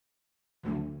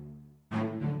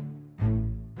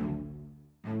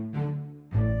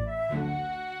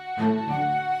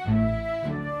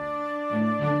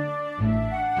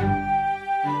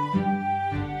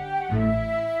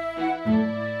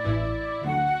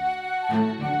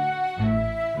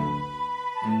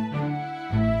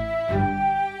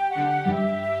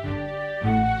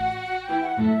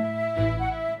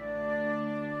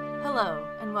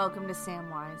welcome to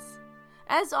Samwise.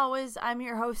 As always, I'm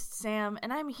your host, Sam,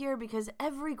 and I'm here because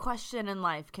every question in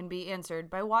life can be answered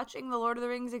by watching the Lord of the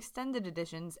Rings extended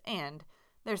editions and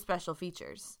their special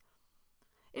features.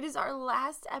 It is our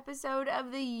last episode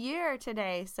of the year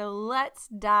today, so let's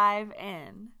dive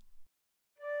in.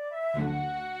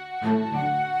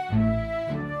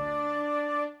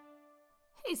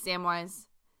 Hey, Samwise.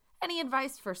 Any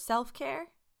advice for self-care?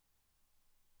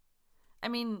 I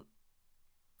mean,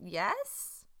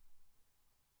 yes?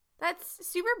 That's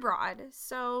super broad,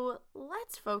 so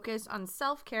let's focus on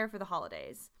self-care for the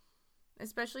holidays,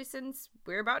 especially since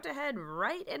we're about to head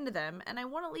right into them, and I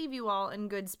want to leave you all in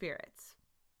good spirits.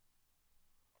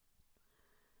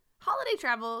 Holiday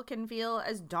travel can feel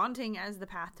as daunting as the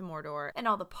path to Mordor, and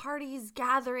all the parties,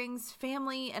 gatherings,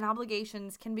 family, and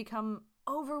obligations can become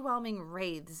overwhelming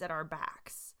wraiths at our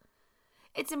backs.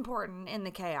 It's important in the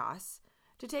chaos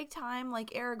to take time like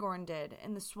Aragorn did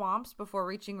in the swamps before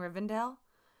reaching Rivendell,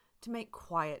 to make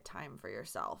quiet time for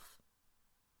yourself.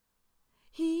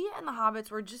 He and the hobbits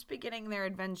were just beginning their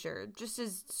adventure, just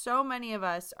as so many of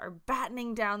us are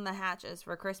battening down the hatches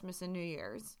for Christmas and New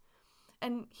Year's.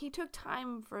 And he took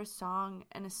time for a song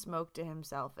and a smoke to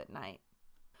himself at night.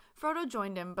 Frodo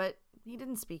joined him, but he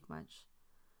didn't speak much.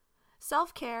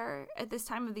 Self-care at this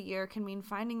time of the year can mean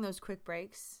finding those quick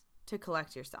breaks to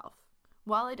collect yourself.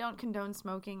 While I don't condone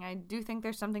smoking, I do think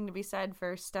there's something to be said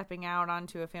for stepping out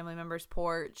onto a family member's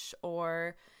porch,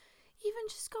 or even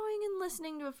just going and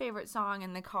listening to a favorite song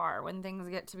in the car when things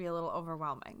get to be a little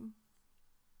overwhelming.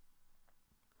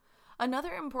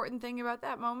 Another important thing about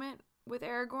that moment with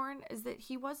Aragorn is that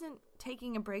he wasn't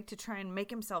taking a break to try and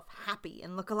make himself happy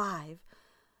and look alive.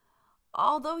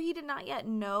 Although he did not yet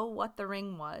know what the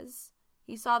ring was,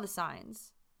 he saw the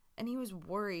signs. And he was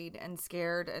worried and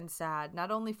scared and sad, not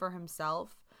only for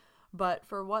himself, but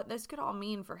for what this could all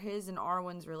mean for his and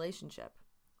Arwen's relationship.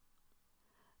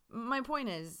 My point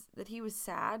is that he was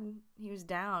sad, he was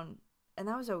down, and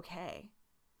that was okay.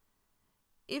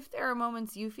 If there are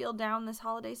moments you feel down this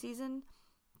holiday season,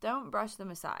 don't brush them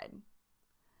aside.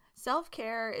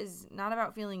 Self-care is not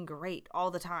about feeling great all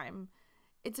the time.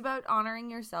 It's about honoring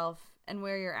yourself and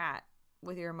where you're at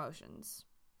with your emotions.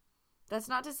 That's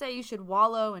not to say you should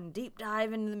wallow and deep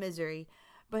dive into the misery,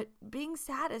 but being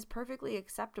sad is perfectly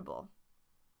acceptable.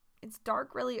 It's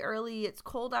dark really early, it's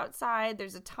cold outside,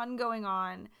 there's a ton going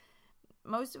on.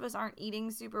 Most of us aren't eating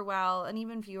super well, and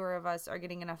even fewer of us are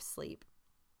getting enough sleep.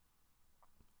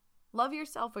 Love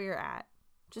yourself where you're at,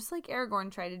 just like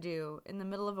Aragorn tried to do in the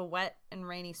middle of a wet and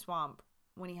rainy swamp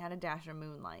when he had a dash of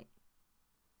moonlight.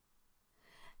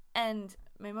 And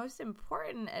my most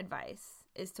important advice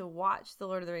is to watch the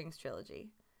Lord of the Rings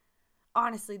trilogy.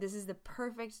 Honestly, this is the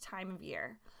perfect time of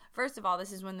year. First of all,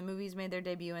 this is when the movies made their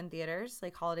debut in theaters,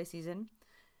 like holiday season.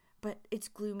 But it's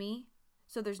gloomy,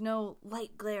 so there's no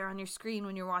light glare on your screen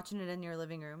when you're watching it in your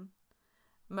living room.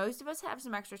 Most of us have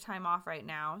some extra time off right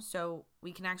now, so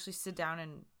we can actually sit down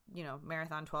and,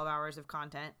 marathon 12 hours of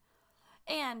content.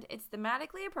 And it's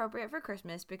thematically appropriate for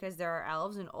Christmas because there are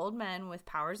elves and old men with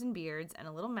powers and beards and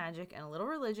a little magic and a little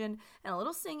religion and a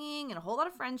little singing and a whole lot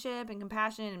of friendship and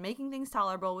compassion and making things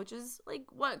tolerable, which is like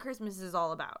what Christmas is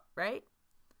all about, right?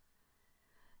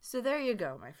 So there you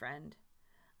go, my friend.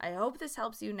 I hope this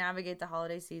helps you navigate the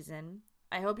holiday season.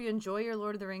 I hope you enjoy your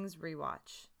Lord of the Rings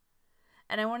rewatch.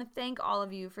 And I want to thank all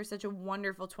of you for such a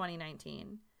wonderful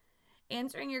 2019.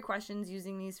 Answering your questions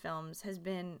using these films has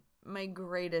been my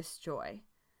greatest joy.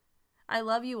 I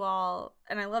love you all,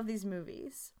 and I love these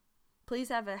movies. Please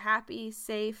have a happy,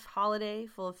 safe holiday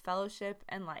full of fellowship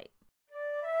and light.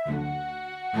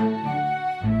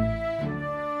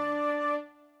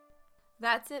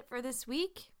 That's it for this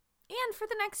week, and for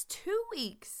the next 2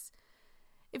 weeks.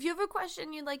 If you have a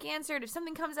question you'd like answered, if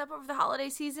something comes up over the holiday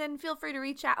season, feel free to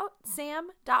reach out,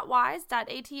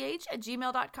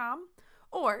 sam.wise.ath@gmail.com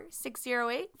or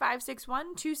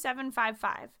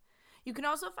 608-561-2755. You can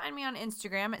also find me on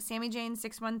Instagram at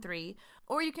SammyJane613,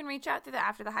 or you can reach out through the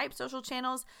After the Hype social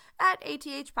channels at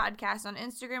ATH Podcast on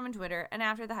Instagram and Twitter, and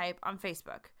After the Hype on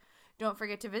Facebook. Don't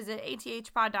forget to visit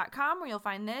athpod.com, where you'll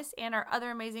find this and our other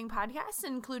amazing podcasts,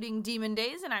 including Demon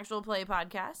Days and Actual Play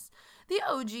podcasts, the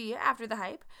OG After the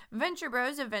Hype, Venture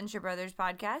Bros of Venture Brothers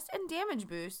podcast, and Damage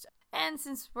Boost. And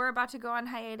since we're about to go on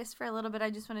hiatus for a little bit,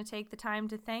 I just want to take the time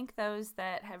to thank those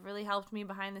that have really helped me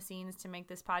behind the scenes to make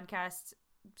this podcast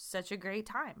such a great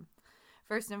time.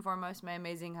 First and foremost, my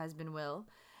amazing husband, Will.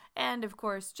 And, of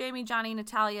course, Jamie, Johnny,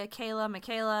 Natalia, Kayla,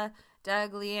 Michaela,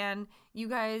 Doug, Leanne. You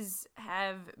guys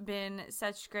have been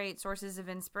such great sources of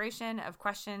inspiration, of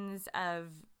questions, of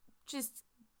just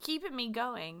keeping me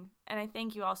going. And I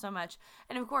thank you all so much.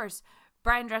 And, of course,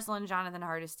 Brian Dressel and Jonathan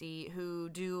Hardesty, who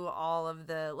do all of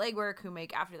the legwork, who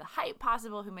make After the Hype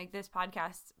possible, who make this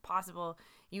podcast possible.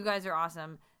 You guys are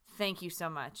awesome. Thank you so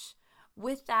much.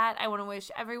 With that, I want to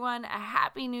wish everyone a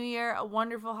happy new year, a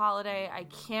wonderful holiday. I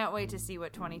can't wait to see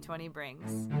what 2020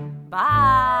 brings.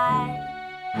 Bye!